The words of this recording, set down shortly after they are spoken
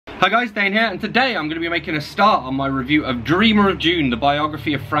Hi guys, Dane here, and today I'm going to be making a start on my review of Dreamer of Dune, the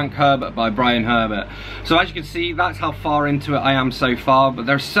biography of Frank Herbert by Brian Herbert. So as you can see, that's how far into it I am so far, but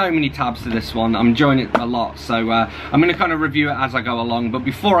there's so many tabs to this one, I'm enjoying it a lot, so I'm going to kind of review it as I go along. But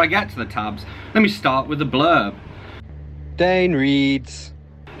before I get to the tabs, let me start with the blurb. Dane reads.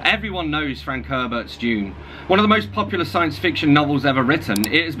 Everyone knows Frank Herbert's Dune. One of the most popular science fiction novels ever written,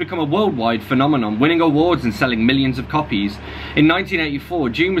 it has become a worldwide phenomenon, winning awards and selling millions of copies. In 1984,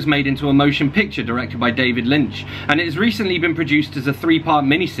 Dune was made into a motion picture directed by David Lynch, and it has recently been produced as a 3-part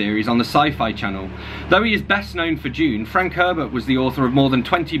miniseries on the Sci-Fi Channel. Though he is best known for Dune, Frank Herbert was the author of more than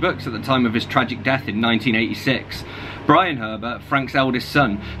 20 books at the time of his tragic death in 1986. Brian Herbert, Frank's eldest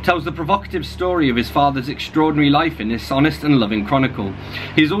son, tells the provocative story of his father's extraordinary life in this honest and loving chronicle.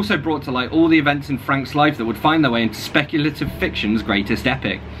 He has also brought to light all the events in Frank's life that would find their way into speculative fiction's greatest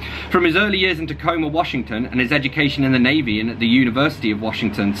epic. From his early years in Tacoma, Washington, and his education in the Navy and at the University of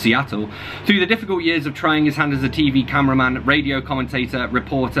Washington, Seattle, through the difficult years of trying his hand as a TV cameraman, radio commentator,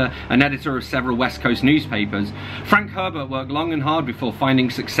 reporter, and editor of several West Coast newspapers, Frank Herbert worked long and hard before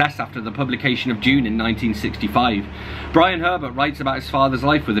finding success after the publication of Dune in 1965. Brian Herbert writes about his father's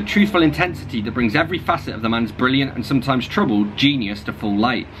life with a truthful intensity that brings every facet of the man's brilliant and sometimes troubled genius to full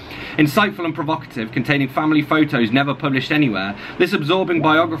light. Insightful and provocative, containing family photos never published anywhere, this absorbing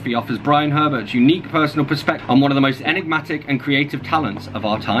biography offers Brian Herbert's unique personal perspective on one of the most enigmatic and creative talents of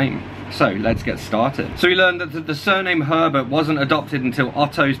our time. So let's get started. So we learned that the surname Herbert wasn't adopted until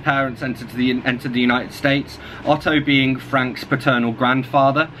Otto's parents entered the United States, Otto being Frank's paternal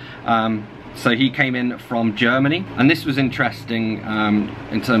grandfather. So he came in from Germany, and this was interesting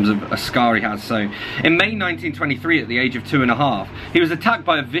in terms of a scar he has. So in May 1923, at the age of 2½, he was attacked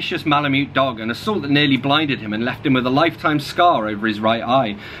by a vicious Malamute dog, an assault that nearly blinded him and left him with a lifetime scar over his right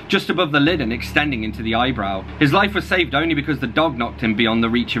eye, just above the lid and extending into the eyebrow. His life was saved only because the dog knocked him beyond the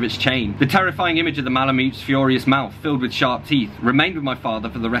reach of its chain. The terrifying image of the Malamute's furious mouth, filled with sharp teeth, remained with my father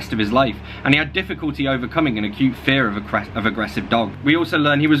for the rest of his life, and he had difficulty overcoming an acute fear of aggressive dog. We also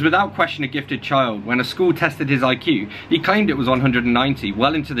learn he was without question a gifted child. When a school tested his IQ, he claimed it was 190,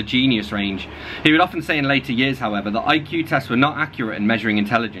 well into the genius range. He would often say in later years, however, that IQ tests were not accurate in measuring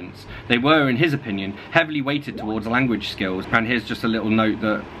intelligence. They were, in his opinion, heavily weighted towards language skills. And here's just a little note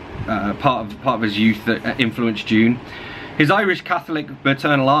that part of his youth that influenced Dune. His Irish Catholic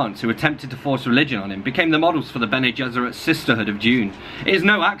maternal aunts, who attempted to force religion on him, became the models for the Bene Gesserit sisterhood of Dune. It is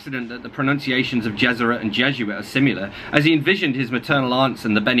no accident that the pronunciations of Gesserit and Jesuit are similar, as he envisioned his maternal aunts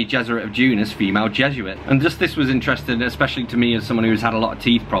and the Bene Gesserit of Dune as female Jesuit. And just this was interesting, especially to me as someone who's had a lot of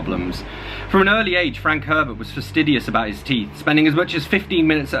teeth problems. From an early age, Frank Herbert was fastidious about his teeth, spending as much as 15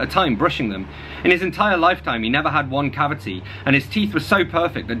 minutes at a time brushing them. In his entire lifetime, he never had one cavity, and his teeth were so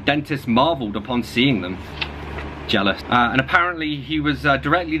perfect that dentists marvelled upon seeing them. Jealous. And apparently he was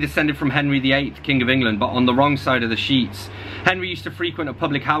directly descended from Henry VIII, King of England, but on the wrong side of the sheets. Henry used to frequent a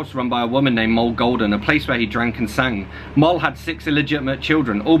public house run by a woman named Moll Golden, a place where he drank and sang. Moll had 6 illegitimate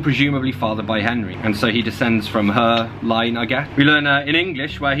children, all presumably fathered by Henry, and so he descends from her line, I guess. We learn in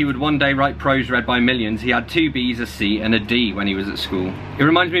English, where he would one day write prose read by millions, he had 2 B's, a C and a D when he was at school. It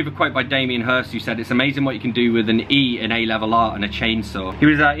reminds me of a quote by Damien Hirst, who said, "It's amazing what you can do with an E in A-level art and a chainsaw." He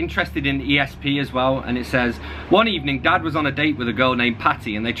was interested in ESP as well, and it says, "One evening, Dad was on a date with a girl named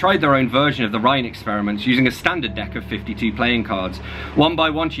Patty, and they tried their own version of the Rhine experiments using a standard deck of 52 playing cards. One by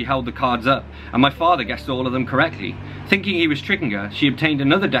one she held the cards up, and my father guessed all of them correctly. Thinking he was tricking her, she obtained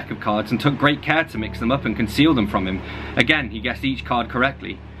another deck of cards and took great care to mix them up and conceal them from him. Again, he guessed each card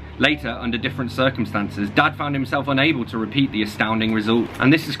correctly. Later, under different circumstances, Dad found himself unable to repeat the astounding result."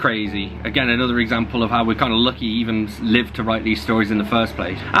 And this is crazy. Again, another example of how we're kind of lucky even lived to write these stories in the first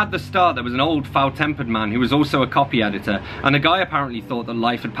place. At the start, there was an old, foul-tempered man who was also a copy editor, and the guy apparently thought that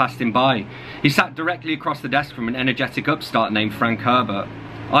life had passed him by. He sat directly across the desk from an energetic upstart named Frank Herbert.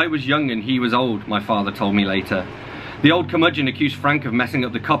 "I was young and he was old," my father told me later. The old curmudgeon accused Frank of messing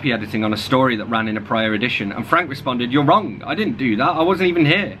up the copy editing on a story that ran in a prior edition, and Frank responded, "You're wrong, I didn't do that, I wasn't even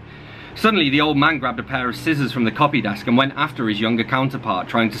here." Suddenly, the old man grabbed a pair of scissors from the copy desk and went after his younger counterpart,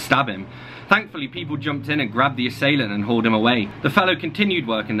 trying to stab him. Thankfully, people jumped in and grabbed the assailant and hauled him away. The fellow continued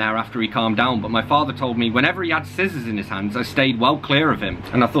working there after he calmed down, but my father told me whenever he had scissors in his hands, I stayed well clear of him,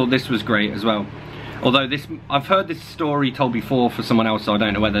 and I thought this was great as well. Although I've heard this story told before for someone else, so I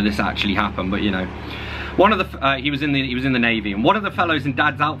don't know whether this actually happened, but you know. One of the he was in the Navy, and one of the fellows in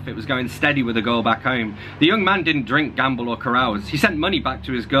Dad's outfit was going steady with a girl back home. The young man didn't drink, gamble or carouse. He sent money back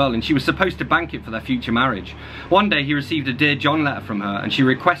to his girl and she was supposed to bank it for their future marriage. One day he received a Dear John letter from her and she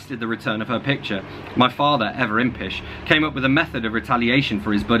requested the return of her picture. My father, ever impish, came up with a method of retaliation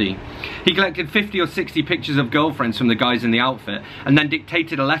for his buddy. He collected 50 or 60 pictures of girlfriends from the guys in the outfit and then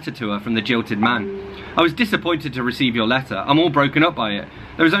dictated a letter to her from the jilted man. I was disappointed to receive your letter. I'm all broken up by it.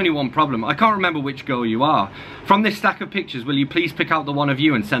 There is only one problem. I can't remember which girl you are. From this stack of pictures, will you please pick out the one of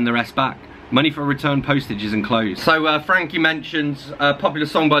you and send the rest back? Money for return postage is enclosed. So Frankie mentions a popular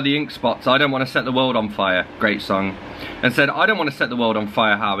song by the Ink Spots, I Don't Want to Set the World on Fire. Great song. And said, I don't want to set the world on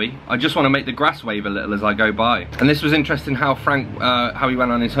fire, Howie. I just want to make the grass wave a little as I go by. And this was interesting how how he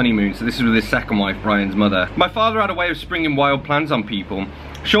went on his honeymoon. So this is with his second wife, Brian's mother. My father had a way of springing wild plans on people.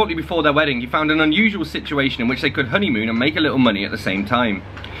 Shortly before their wedding, he found an unusual situation in which they could honeymoon and make a little money at the same time.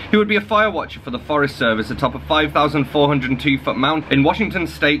 He would be a fire watcher for the Forest Service atop a 5,402-foot mountain in Washington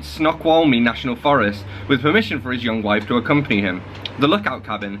State's Snoqualmie National Forest, with permission for his young wife to accompany him. The lookout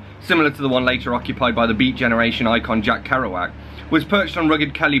cabin, similar to the one later occupied by the Beat Generation icon Jack Kerouac, was perched on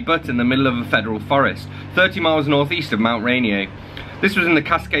rugged Kelly Butte in the middle of a federal forest, 30 miles northeast of Mount Rainier. This was in the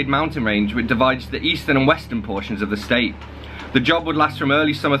Cascade Mountain Range, which divides the eastern and western portions of the state. The job would last from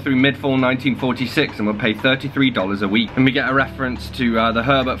early summer through mid-fall 1946 and would pay $33 a week. And we get a reference to the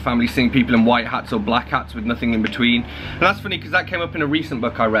Herbert family seeing people in white hats or black hats with nothing in between. And that's funny because that came up in a recent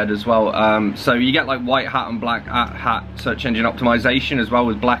book I read as well. So you get like white hat and black hat search engine optimization, as well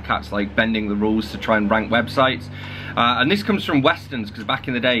as black hats like bending the rules to try and rank websites. And this comes from westerns, because back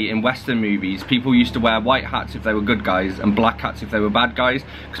in the day in western movies people used to wear white hats if they were good guys and black hats if they were bad guys,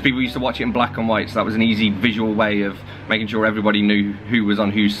 because people used to watch it in black and white, so that was an easy visual way of making sure everybody knew who was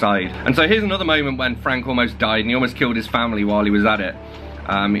on whose side. And so here's another moment when Frank almost died and he almost killed his family while he was at it.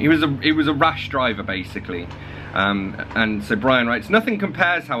 He was a rash driver basically. And so Brian writes, nothing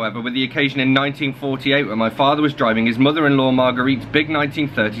compares, however, with the occasion in 1948 when my father was driving his mother-in-law Marguerite's big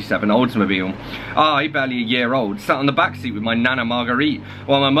 1937 Oldsmobile. I, barely a year old, sat on the back seat with my Nana Marguerite,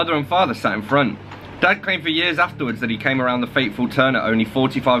 while my mother and father sat in front. Dad claimed for years afterwards that he came around the fateful turn at only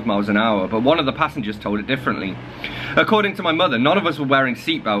 45 miles an hour, but one of the passengers told it differently. According to my mother, none of us were wearing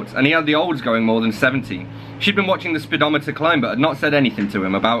seatbelts, and he had the olds going more than 70. She'd been watching the speedometer climb but had not said anything to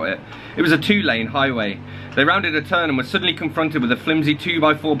him about it. It was a 2-lane highway. They rounded a turn and were suddenly confronted with a flimsy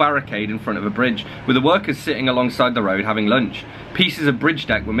 2x4 barricade in front of a bridge, with the workers sitting alongside the road having lunch. Pieces of bridge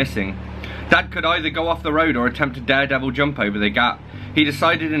deck were missing. Dad could either go off the road or attempt a daredevil jump over the gap. He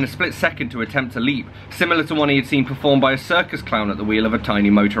decided in a split second to attempt a leap, similar to one he had seen performed by a circus clown at the wheel of a tiny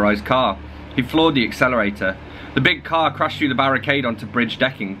motorised car. He floored the accelerator. The big car crashed through the barricade onto bridge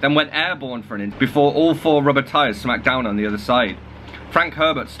decking, then went airborne for an instant before all 4 rubber tyres smacked down on the other side. Frank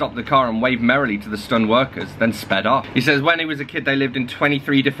Herbert stopped the car and waved merrily to the stunned workers, then sped off. He says when he was a kid they lived in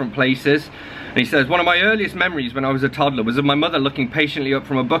 23 different places. And he says, one of my earliest memories when I was a toddler was of my mother looking patiently up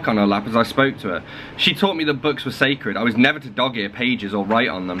from a book on her lap as I spoke to her. She taught me that books were sacred. I was never to dog-ear pages or write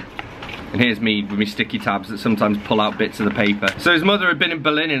on them. And here's me with my sticky tabs that sometimes pull out bits of the paper. So his mother had been in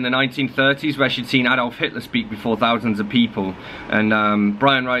Berlin in the 1930s, where she'd seen Adolf Hitler speak before thousands of people. And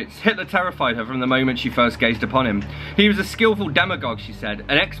Brian writes, Hitler terrified her from the moment she first gazed upon him. He was a skillful demagogue, she said,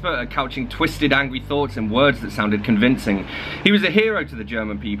 an expert at couching twisted, angry thoughts in words that sounded convincing. He was a hero to the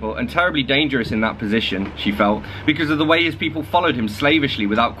German people, and terribly dangerous in that position, she felt, because of the way his people followed him slavishly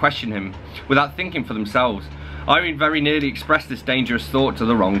without questioning him, without thinking for themselves. Irene very nearly expressed this dangerous thought to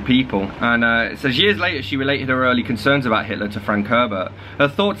the wrong people. And it says years later she related her early concerns about Hitler to Frank Herbert. Her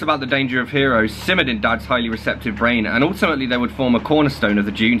thoughts about the danger of heroes simmered in Dad's highly receptive brain, and ultimately they would form a cornerstone of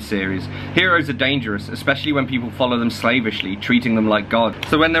the Dune series. Heroes are dangerous, especially when people follow them slavishly, treating them like God.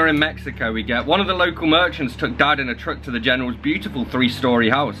 So when they're in Mexico, we get one of the local merchants took Dad in a truck to the General's beautiful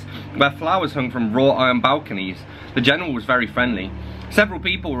 3-story house, where flowers hung from wrought iron balconies. The General was very friendly. Several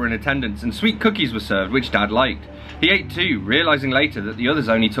people were in attendance and sweet cookies were served, which Dad liked. He ate 2, realising later that the others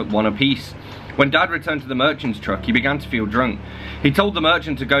only took 1 apiece. When Dad returned to the merchant's truck, he began to feel drunk. He told the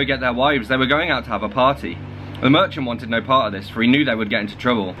merchant to go get their wives, they were going out to have a party. The merchant wanted no part of this, for he knew they would get into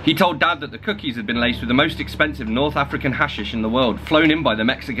trouble. He told Dad that the cookies had been laced with the most expensive North African hashish in the world, flown in by the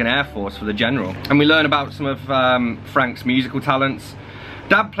Mexican Air Force for the General. And we learn about some of Frank's musical talents.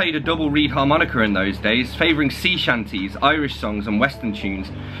 Dad played a double reed harmonica in those days, favouring sea shanties, Irish songs and western tunes.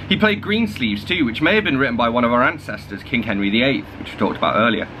 He played Greensleeves too, which may have been written by one of our ancestors, King Henry VIII, which we talked about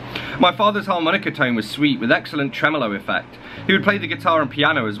earlier. My father's harmonica tone was sweet, with excellent tremolo effect. He would play the guitar and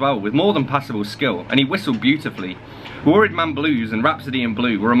piano as well, with more than passable skill, and he whistled beautifully. Worried Man Blues and Rhapsody in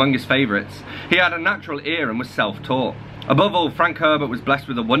Blue were among his favourites. He had a natural ear and was self-taught. Above all, Frank Herbert was blessed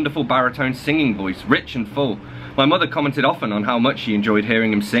with a wonderful baritone singing voice, rich and full. My mother commented often on how much she enjoyed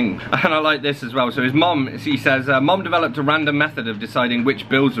hearing him sing. And I like this as well. So his mom, he says, Mom developed a random method of deciding which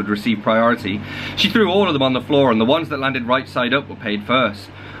bills would receive priority. She threw all of them on the floor, and the ones that landed right side up were paid first.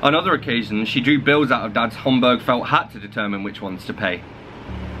 On other occasions, she drew bills out of Dad's Homburg felt hat to determine which ones to pay.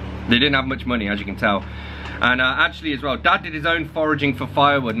 They didn't have much money, as you can tell. And actually as well, Dad did his own foraging for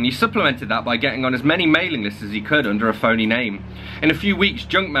firewood, and he supplemented that by getting on as many mailing lists as he could under a phony name. In a few weeks,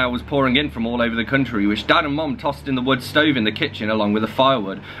 junk mail was pouring in from all over the country, which Dad and Mom tossed in the wood stove in the kitchen along with the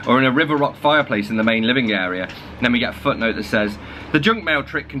firewood, or in a river rock fireplace in the main living area. And then we get a footnote that says, the junk mail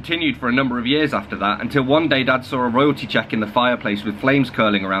trick continued for a number of years after that, until one day Dad saw a royalty check in the fireplace with flames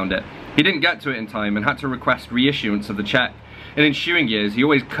curling around it. He didn't get to it in time and had to request reissuance of the check. In ensuing years, he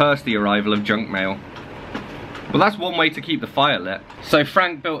always cursed the arrival of junk mail. Well, that's one way to keep the fire lit. So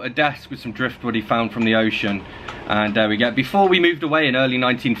Frank built a desk with some driftwood he found from the ocean. And there we go. Before we moved away in early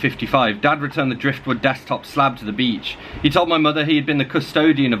 1955, Dad returned the driftwood desktop slab to the beach. He told my mother he had been the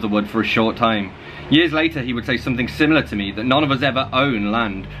custodian of the wood for a short time. Years later, he would say something similar to me, that none of us ever own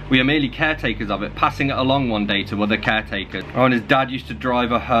land. We are merely caretakers of it, passing it along one day to other caretakers. Oh, and his dad used to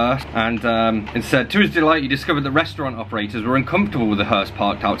drive a hearse, and said, to his delight, he discovered that restaurant operators were uncomfortable with the hearse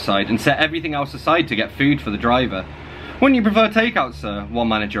parked outside and set everything else aside to get food for the driver. Wouldn't you prefer takeout, sir? One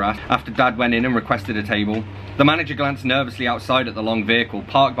manager asked, after Dad went in and requested a table. The manager glanced nervously outside at the long vehicle,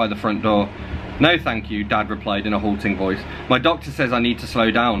 parked by the front door. No, thank you, Dad replied in a halting voice. My doctor says I need to slow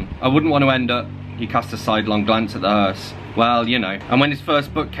down. I wouldn't want to end up... He cast a sidelong glance at the hearse. Well, you know. And when his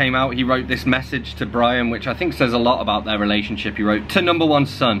first book came out, he wrote this message to Brian, which I think says a lot about their relationship. He wrote, to number one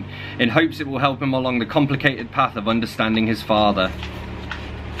son, in hopes it will help him along the complicated path of understanding his father.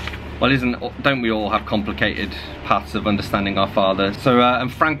 Well, don't we all have complicated paths of understanding our father? So,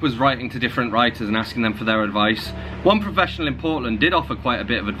 and Frank was writing to different writers and asking them for their advice. One professional in Portland did offer quite a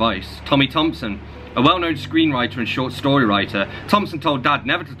bit of advice. Tommy Thompson, a well-known screenwriter and short story writer. Thompson told Dad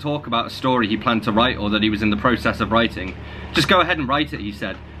never to talk about a story he planned to write or that he was in the process of writing. Just go ahead and write it, he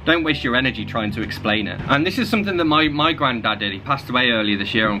said. Don't waste your energy trying to explain it. And this is something that my granddad did. He passed away earlier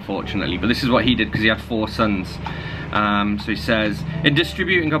this year, unfortunately, but this is what he did because he had 4 sons. So he says, in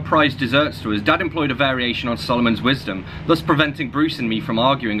distributing our prized desserts to us, Dad employed a variation on Solomon's wisdom, thus preventing Bruce and me from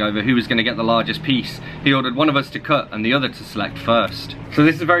arguing over who was going to get the largest piece. He ordered one of us to cut and the other to select first. So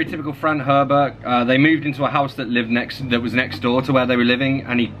this is a very typical Frank Herbert. They moved into a house that was next door to where they were living,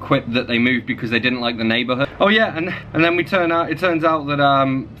 and he quipped that they moved because they didn't like the neighborhood. Oh yeah, and then it turns out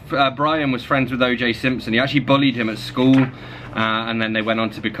that Brian was friends with O.J. Simpson. He actually bullied him at school. And then they went on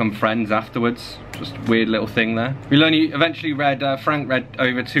to become friends afterwards. Just a weird little thing there. Eventually Frank read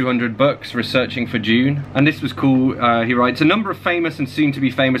over 200 books researching for Dune, and this was cool. He writes, a number of famous and soon to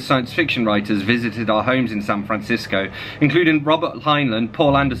be famous science fiction writers visited our homes in San Francisco, including Robert Heinlein,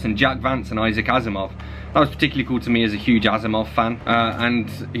 Paul Anderson, Jack Vance and Isaac Asimov. That was particularly cool to me as a huge Asimov fan. And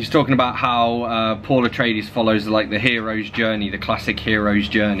he's talking about how Paul Atreides follows like the hero's journey, the classic hero's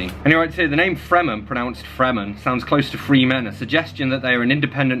journey. And he writes here, the name Fremen, pronounced Fremen, sounds close to free men, a suggestion that they are an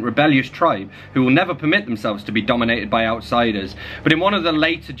independent, rebellious tribe who will never permit themselves to be dominated by outsiders. But in one of the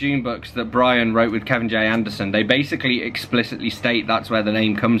later Dune books that Brian wrote with Kevin J. Anderson, they basically explicitly state that's where the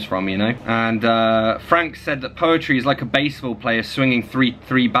name comes from, you know? And Frank said that poetry is like a baseball player swinging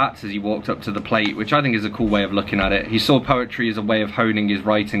three bats as he walked up to the plate, which I think is a cool way of looking at it. He saw poetry as a way of honing his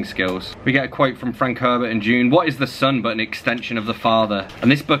writing skills. We get a quote from Frank Herbert in Dune, what is the son but an extension of the father?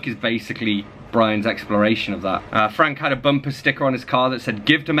 And this book is basically Brian's exploration of that. Frank had a bumper sticker on his car that said,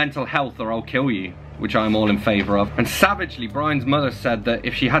 give to mental health or I'll kill you, which I'm all in favour of. And savagely, Brian's mother said that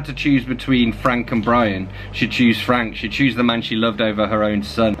if she had to choose between Frank and Brian, she'd choose Frank. She'd choose the man she loved over her own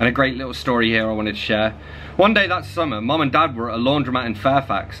son. And a great little story here I wanted to share. One day that summer, Mom and Dad were at a laundromat in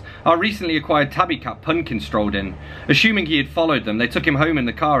Fairfax. Our recently acquired tabby cat Pumpkin strolled in. Assuming he had followed them, they took him home in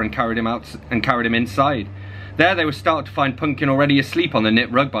the car and carried him inside. There they were startled to find Pumpkin already asleep on the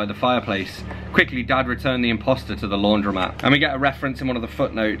knit rug by the fireplace. Quickly, Dad returned the imposter to the laundromat. And we get a reference in one of the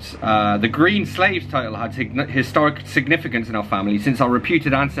footnotes. The Green Slaves title had historic significance in our family, since our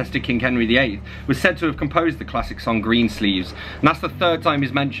reputed ancestor King Henry VIII was said to have composed the classic song Green Sleeves. And that's the 3rd time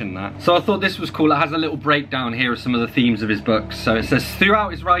he's mentioned that. So I thought this was cool. It has a little breakdown here of some of the themes of his books. So it says,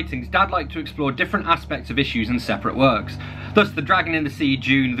 throughout his writings, Dad liked to explore different aspects of issues in separate works. Thus, The Dragon in the Sea,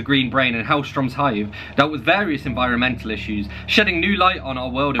 Dune, The Green Brain and Hellstrom's Hive dealt with various environmental issues, shedding new light on our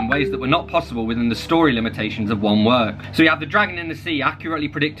world in ways that were not possible possible within the story limitations of one work. So you have The Dragon in the Sea accurately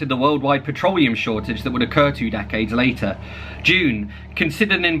predicted the worldwide petroleum shortage that would occur 2 decades later. Dune,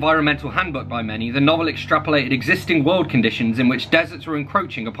 considered an environmental handbook by many, the novel extrapolated existing world conditions in which deserts were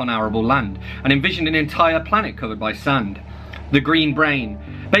encroaching upon arable land, and envisioned an entire planet covered by sand. The Green Brain,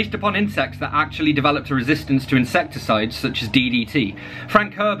 based upon insects that actually developed a resistance to insecticides such as DDT.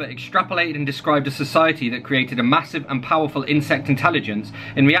 Frank Herbert extrapolated and described a society that created a massive and powerful insect intelligence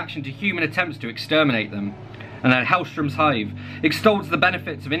in reaction to human attempts to exterminate them. And then Hellstrom's Hive extols the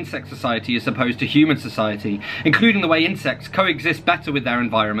benefits of insect society as opposed to human society, including the way insects coexist better with their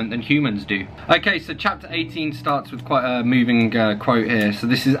environment than humans do. Okay, so chapter 18 starts with quite a moving quote here. So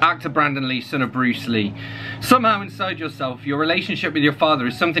this is actor Brandon Lee, son of Bruce Lee. Somehow inside yourself, your relationship with your father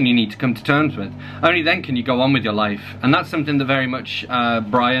is something you need to come to terms with. Only then can you go on with your life. And that's something that very much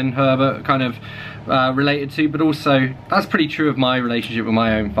Brian Herbert kind of related to, but also that's pretty true of my relationship with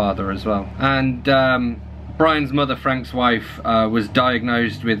my own father as well. And Brian's mother, Frank's wife, was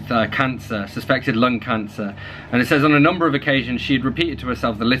diagnosed with cancer, suspected lung cancer, and it says on a number of occasions she had repeated to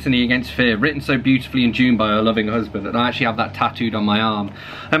herself the litany against fear, written so beautifully in Dune by her loving husband, and I actually have that tattooed on my arm.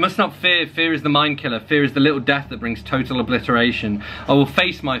 I must not fear, fear is the mind killer, fear is the little death that brings total obliteration. I will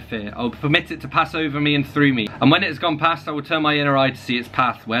face my fear, I will permit it to pass over me and through me, and when it has gone past I will turn my inner eye to see its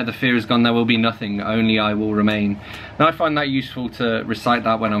path. Where the fear is gone there will be nothing, only I will remain. Now I find that useful to recite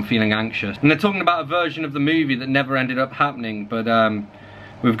that when I'm feeling anxious. And they're talking about a version of the movie that never ended up happening, but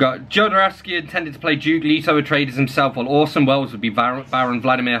we've got Jodorowsky intended to play Duke Leto Atreides himself, while Orson Welles would be Baron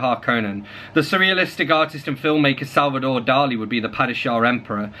Vladimir Harkonnen. The surrealistic artist and filmmaker Salvador Dali would be the Padishah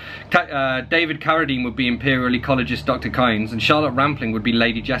Emperor. David Carradine would be Imperial Ecologist Dr. Kynes, and Charlotte Rampling would be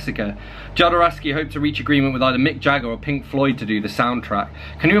Lady Jessica. Jodorowsky hoped to reach agreement with either Mick Jagger or Pink Floyd to do the soundtrack.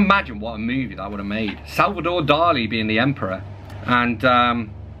 Can you imagine what a movie that would have made? Salvador Dali being the Emperor. And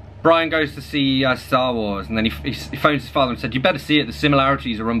Brian goes to see Star Wars, and then he phones his father and said, "You better see it, the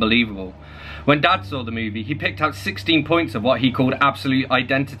similarities are unbelievable." When Dad saw the movie, he picked out 16 points of what he called absolute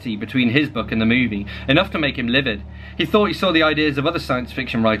identity between his book and the movie, enough to make him livid. He thought he saw the ideas of other science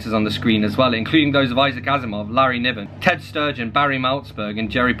fiction writers on the screen as well, including those of Isaac Asimov, Larry Niven, Ted Sturgeon, Barry Malzberg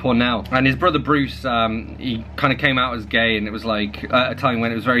and Jerry Pournelle. And his brother Bruce, he kind of came out as gay, and it was like at a time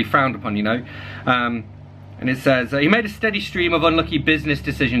when it was very frowned upon, you know. And it says, he made a steady stream of unlucky business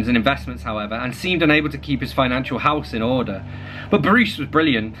decisions and investments, however, and seemed unable to keep his financial house in order. But Bruce was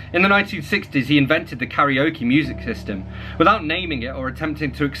brilliant. In the 1960s, he invented the karaoke music system. Without naming it or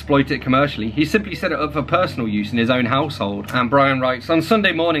attempting to exploit it commercially, he simply set it up for personal use in his own household. And Brian writes, on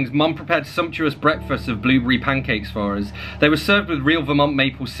Sunday mornings, Mum prepared sumptuous breakfasts of blueberry pancakes for us. They were served with real Vermont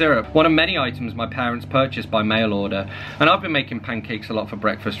maple syrup, one of many items my parents purchased by mail order. And I've been making pancakes a lot for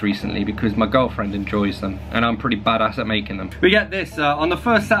breakfast recently because my girlfriend enjoys them, and I'm pretty badass at making them. We get this, on the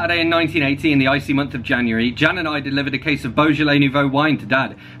first Saturday in 1980, in the icy month of January, Jan and I delivered a case of Beaujolais Nouveau wine to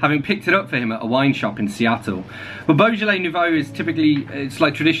Dad, having picked it up for him at a wine shop in Seattle. But Beaujolais Nouveau is typically, it's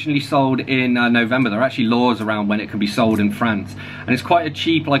like traditionally sold in November. There are actually laws around when it can be sold in France. And it's quite a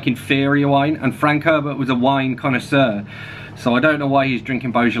cheap, like inferior wine, and Frank Herbert was a wine connoisseur. So I don't know why he's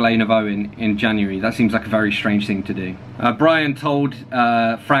drinking Beaujolais Nouveau in January. That seems like a very strange thing to do. Brian told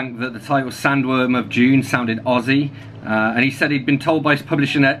Frank that the title Sandworm of Dune sounded Aussie, and he said he'd been told by his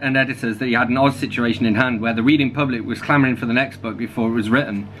publisher and editors that he had an Oz situation in hand where the reading public was clamouring for the next book before it was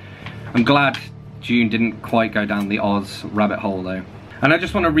written. I'm glad Dune didn't quite go down the Oz rabbit hole though. And I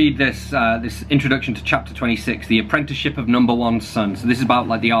just want to read this this introduction to chapter 26, The Apprenticeship of Number One's Son. So this is about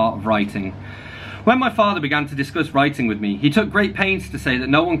like the art of writing. When my father began to discuss writing with me, he took great pains to say that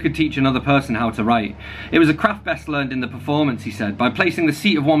no one could teach another person how to write. It was a craft best learned in the performance, he said, by placing the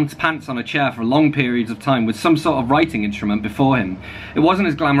seat of one's pants on a chair for long periods of time with some sort of writing instrument before him. It wasn't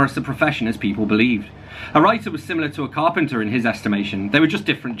as glamorous a profession as people believed. A writer was similar to a carpenter in his estimation. They were just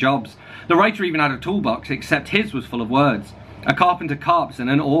different jobs. The writer even had a toolbox, except his was full of words. A carpenter carps and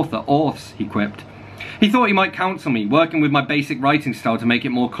an author auths, he quipped. He thought he might counsel me, working with my basic writing style to make it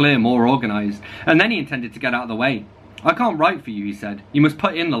more clear, more organised, and then he intended to get out of the way. I can't write for you, he said. You must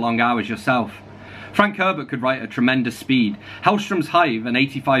put in the long hours yourself. Frank Herbert could write at tremendous speed. Hellstrom's Hive, an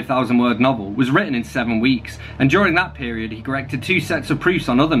 85,000 word novel, was written in 7 weeks, and during that period he corrected 2 sets of proofs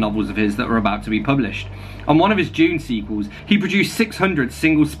on other novels of his that were about to be published. On one of his Dune sequels, he produced 600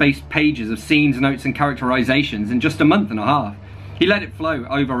 single-spaced pages of scenes, notes and characterizations in just a month and a half. He let it flow,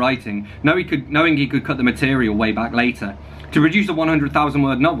 overwriting, knowing he could cut the material way back later. To produce a 100,000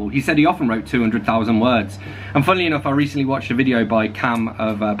 word novel, he said he often wrote 200,000 words. And funnily enough, I recently watched a video by Cam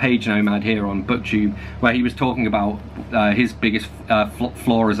of Page Nomad here on BookTube, where he was talking about his biggest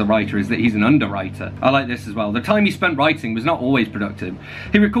flaw as a writer is that he's an underwriter. I like this as well. The time he spent writing was not always productive.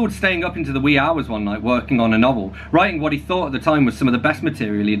 He recalled staying up into the wee hours one night working on a novel, writing what he thought at the time was some of the best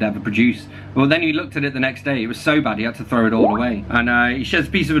material he'd ever produced. Well, then he looked at it the next day. It was so bad he had to throw it all away. And he shares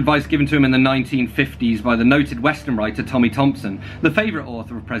a piece of advice given to him in the 1950s by the noted Western writer Tommy Thompson, the favourite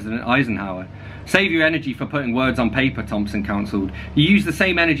author of President Eisenhower. Save your energy for putting words on paper, Thompson counselled. You use the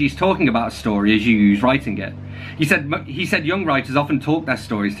same energies talking about a story as you use writing it. He said young writers often talk their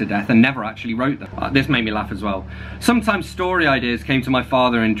stories to death and never actually wrote them. This made me laugh as well. Sometimes story ideas came to my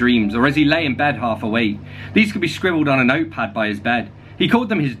father in dreams, or as he lay in bed half awake. These could be scribbled on a notepad by his bed. He called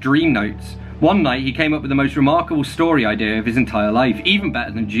them his dream notes. One night he came up with the most remarkable story idea of his entire life, even better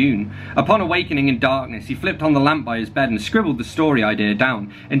than Dune. Upon awakening in darkness, he flipped on the lamp by his bed and scribbled the story idea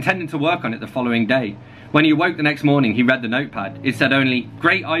down, intending to work on it the following day. When he awoke the next morning, he read the notepad. It said only,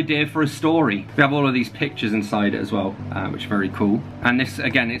 "Great idea for a story." We have all of these pictures inside it as well, which is very cool. And this,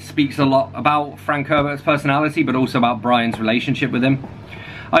 again, it speaks a lot about Frank Herbert's personality, but also about Brian's relationship with him.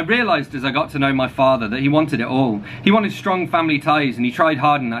 I realised as I got to know my father that he wanted it all. He wanted strong family ties and he tried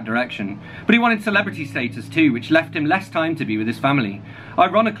hard in that direction. But he wanted celebrity status too, which left him less time to be with his family.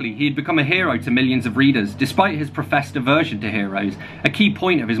 Ironically, he had become a hero to millions of readers, despite his professed aversion to heroes, a key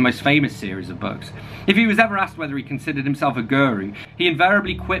point of his most famous series of books. If he was ever asked whether he considered himself a guru, he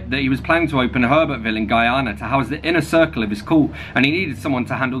invariably quipped that he was planning to open Herbertville in Guyana to house the inner circle of his cult, and he needed someone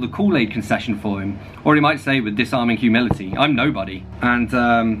to handle the Kool-Aid concession for him. Or he might say with disarming humility, "I'm nobody." And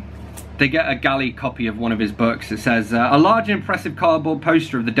they get a galley copy of one of his books. It says, a large and impressive cardboard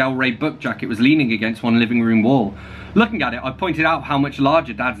poster of the Del Rey book jacket was leaning against one living room wall. Looking at it, I pointed out how much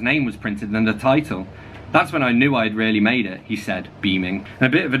larger Dad's name was printed than the title. That's when I knew I'd really made it, he said, beaming. And a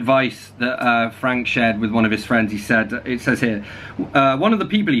bit of advice that Frank shared with one of his friends, he said, it says here, one of the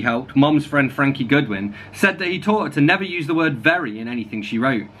people he helped, Mom's friend Frankie Goodwin, said that he taught her to never use the word very in anything she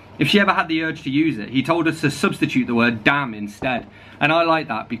wrote. If she ever had the urge to use it, he told us to substitute the word damn instead. And I like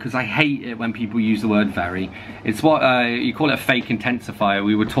that because I hate it when people use the word very. It's what you call it a fake intensifier.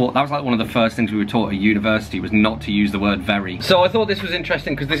 We were taught, that was like one of the first things we were taught at university, was not to use the word very. So I thought this was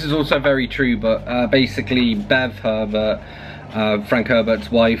interesting because this is also very true, but basically Bev Herbert, Frank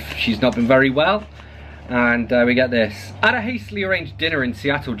Herbert's wife, she's not been very well. And we get this. At a hastily arranged dinner in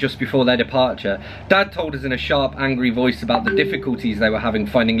Seattle just before their departure, Dad told us in a sharp, angry voice about the difficulties they were having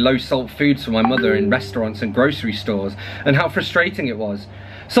finding low-salt foods for my mother in restaurants and grocery stores, and how frustrating it was.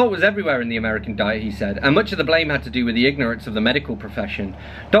 Salt was everywhere in the American diet, he said, and much of the blame had to do with the ignorance of the medical profession.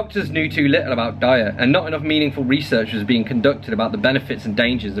 Doctors knew too little about diet, and not enough meaningful research was being conducted about the benefits and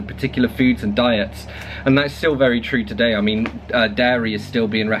dangers of particular foods and diets. And that's still very true today. I mean, dairy is still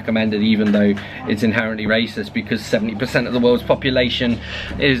being recommended even though it's inherently racist, because 70% of the world's population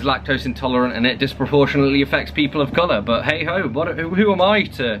is lactose intolerant and it disproportionately affects people of colour. But hey ho, who am I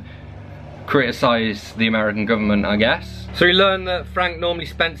to criticise the American government, I guess? So we learned that Frank normally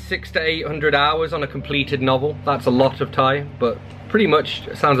spent 600 to 800 hours on a completed novel. That's a lot of time, but pretty much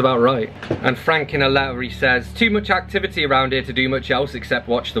sounds about right. And Frank in a letter, he says, too much activity around here to do much else except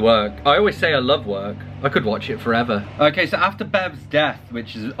watch the work. I always say I love work. I could watch it forever. Okay, so after Bev's death,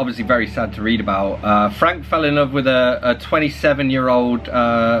 which is obviously very sad to read about, Frank fell in love with a 27-year-old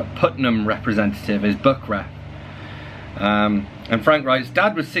Putnam representative, his book rep. And Frank writes,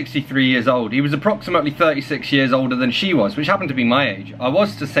 Dad was 63 years old. He was approximately 36 years older than she was, which happened to be my age. I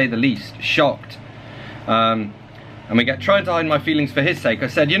was, to say the least, shocked. And we get, trying to hide my feelings for his sake, I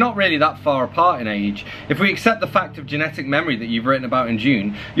said, you're not really that far apart in age. If we accept the fact of genetic memory that you've written about in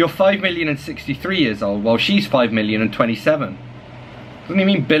Dune, you're 5,063 years old, while she's 5,027. Doesn't he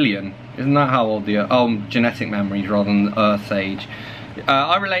mean billion? Isn't that how old the, genetic memories rather than Earth's age?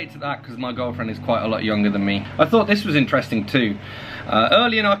 I relate to that because my girlfriend is quite a lot younger than me. I thought this was interesting too.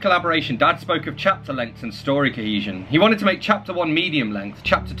 Early in our collaboration, Dad spoke of chapter length and story cohesion. He wanted to make chapter 1 medium length,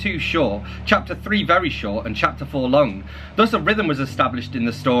 chapter 2 short, chapter 3 very short, and chapter 4 long. Thus a rhythm was established in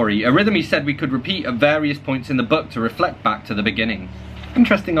the story, a rhythm he said we could repeat at various points in the book to reflect back to the beginning.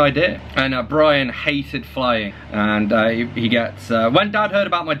 Interesting idea. And Brian hated flying, and he gets, when Dad heard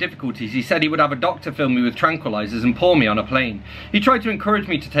about my difficulties, he said he would have a doctor fill me with tranquilizers and pour me on a plane. He tried to encourage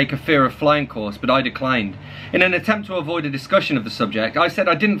me to take a fear of flying course, but I declined. In an attempt to avoid a discussion of the subject, I said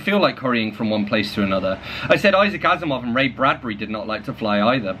I didn't feel like hurrying from one place to another. I said Isaac Asimov and Ray Bradbury did not like to fly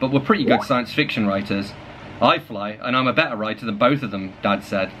either, but were pretty good science fiction writers. I fly, and I'm a better writer than both of them, Dad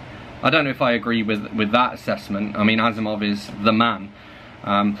said. I don't know if I agree with that assessment. I mean, Asimov is the man.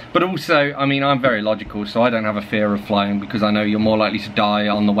 But also, I mean, I'm very logical, so I don't have a fear of flying because I know you're more likely to die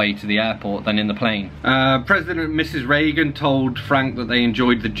on the way to the airport than in the plane. President and Mrs. Reagan told Frank that they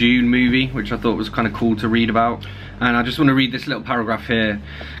enjoyed the Dune movie, which I thought was kind of cool to read about. And I just want to read this little paragraph here.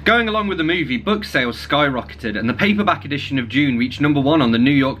 Going along with the movie, book sales skyrocketed and the paperback edition of Dune reached #1 on the New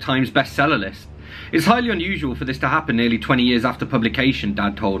York Times bestseller list. It's highly unusual for this to happen nearly 20 years after publication,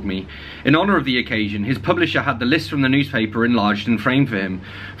 Dad told me. In honour of the occasion, his publisher had the list from the newspaper enlarged and framed for him.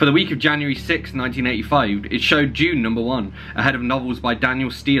 For the week of January 6, 1985, it showed Dune #1, ahead of novels by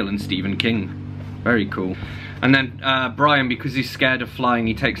Daniel Steele and Stephen King. Very cool. And then Brian, because he's scared of flying,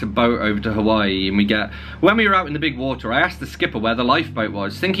 he takes a boat over to Hawaii, and when we were out in the big water, I asked the skipper where the lifeboat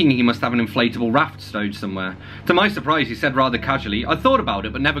was, thinking he must have an inflatable raft stowed somewhere. To my surprise, he said rather casually, "I thought about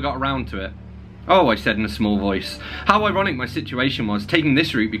it, but never got around to it." "Oh," I said in a small voice. How ironic my situation was, taking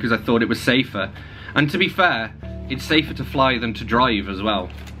this route because I thought it was safer. And to be fair, it's safer to fly than to drive as well.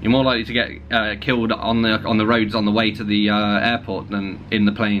 You're more likely to get killed on the roads on the way to the airport than in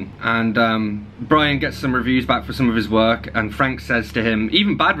the plane. And Brian gets some reviews back for some of his work, and Frank says to him,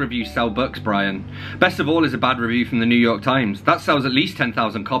 "Even bad reviews sell books, Brian. Best of all is a bad review from the New York Times. That sells at least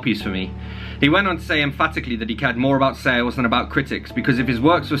 10,000 copies for me." He went on to say emphatically that he cared more about sales than about critics, because if his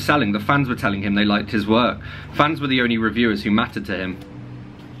works were selling, the fans were telling him they liked his work. Fans were the only reviewers who mattered to him.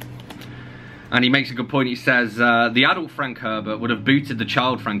 And he makes a good point. He says, the adult Frank Herbert would have booted the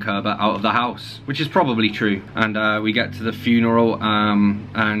child Frank Herbert out of the house, which is probably true. And we get to the funeral,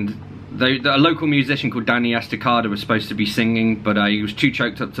 and a local musician called Danny Estacada was supposed to be singing, but he was too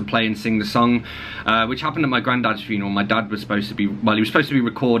choked up to play and sing the song, which happened at my granddad's funeral. My dad was supposed to be, well, he was supposed to be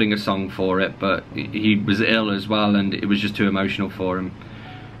recording a song for it, but he was ill as well, and it was just too emotional for him.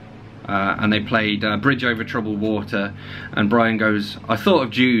 And they played Bridge Over Troubled Water, and Brian goes, "I thought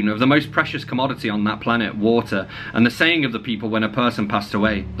of Dune, of the most precious commodity on that planet, water, and the saying of the people when a person passed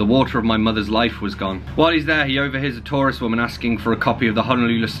away, the water of my mother's life was gone." While he's there, he overhears a tourist woman asking for a copy of the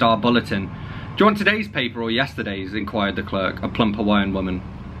Honolulu Star Bulletin. "Do you want today's paper or yesterday's?" inquired the clerk, a plump Hawaiian woman.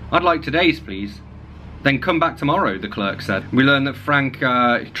 "I'd like today's, please." "Then come back tomorrow," the clerk said. We learn that Frank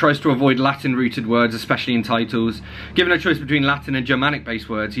tries to avoid Latin-rooted words, especially in titles. Given a choice between Latin and Germanic-based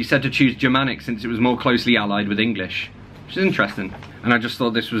words, he said to choose Germanic since it was more closely allied with English, which is interesting. And I just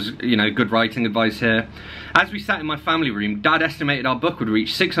thought this was, you know, good writing advice here. As we sat in my family room, Dad estimated our book would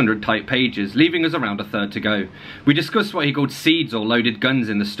reach 600 typed pages, leaving us around a third to go. We discussed what he called seeds or loaded guns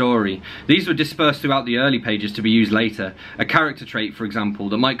in the story. These were dispersed throughout the early pages to be used later. A character trait, for example,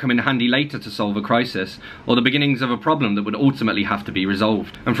 that might come in handy later to solve a crisis, or the beginnings of a problem that would ultimately have to be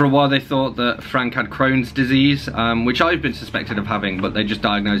resolved. And for a while they thought that Frank had Crohn's disease, which I've been suspected of having, but they just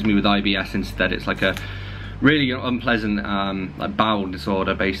diagnosed me with IBS instead. It's like a really unpleasant like bowel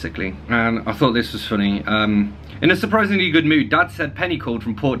disorder, basically. And I thought this was funny. In a surprisingly good mood, Dad said Penny called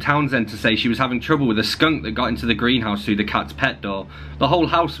from Port Townsend to say she was having trouble with a skunk that got into the greenhouse through the cat's pet door. The whole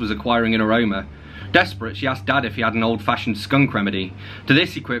house was acquiring an aroma. Desperate, she asked Dad if he had an old-fashioned skunk remedy. To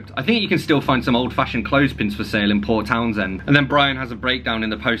this he quipped, "I think you can still find some old-fashioned clothespins for sale in Port Townsend." And then Brian has a breakdown in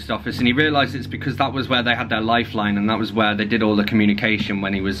the post office, and he realises it's because that was where they had their lifeline, and that was where they did all the communication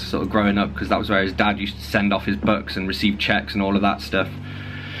when he was sort of growing up, because that was where his dad used to send off his books and receive checks and all of that stuff.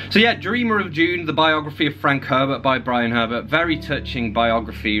 So yeah, Dreamer of Dune, the biography of Frank Herbert by Brian Herbert. Very touching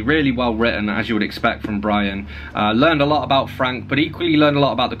biography, really well written, as you would expect from Brian. Learned a lot about Frank, but equally learned a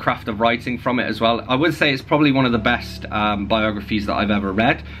lot about the craft of writing from it as well. I would say it's probably one of the best biographies that I've ever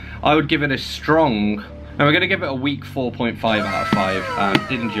read. I would give it a strong, and we're going to give it a weak 4.5 out of 5.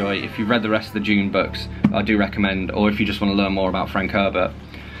 Did enjoy it. If you've read the rest of the Dune books, I do recommend, or if you just want to learn more about Frank Herbert.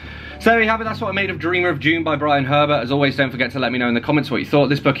 So there you have it, that's what I made of Dreamer of Dune by Brian Herbert. As always, don't forget to let me know in the comments what you thought of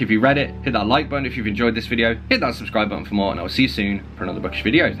this book if you read it. Hit that like button if you've enjoyed this video. Hit that subscribe button for more, and I'll see you soon for another bookish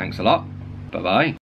video. Thanks a lot. Bye-bye.